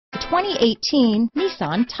2018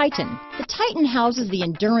 Nissan Titan. The Titan houses the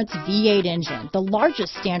Endurance V8 engine, the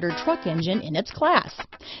largest standard truck engine in its class.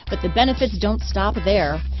 But the benefits don't stop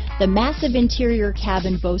there. The massive interior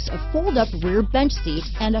cabin boasts a fold-up rear bench seat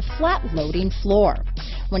and a flat-loading floor.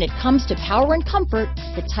 When it comes to power and comfort,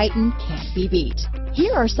 the Titan can't be beat.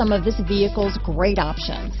 Here are some of this vehicle's great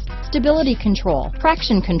options: stability control,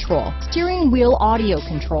 traction control, steering wheel audio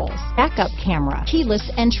controls, backup camera, keyless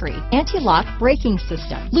entry, anti-lock braking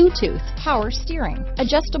system, Bluetooth, power steering,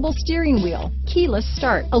 adjustable steering wheel, keyless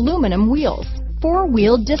start, aluminum wheels,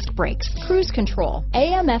 four-wheel disc brakes, cruise control,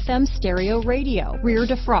 AM/FM stereo radio, rear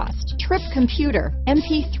defrost, trip computer,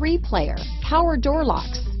 MP3 player, power door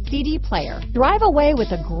locks, CD player. Drive away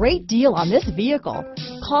with a great deal on this vehicle.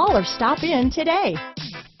 Call or stop in today.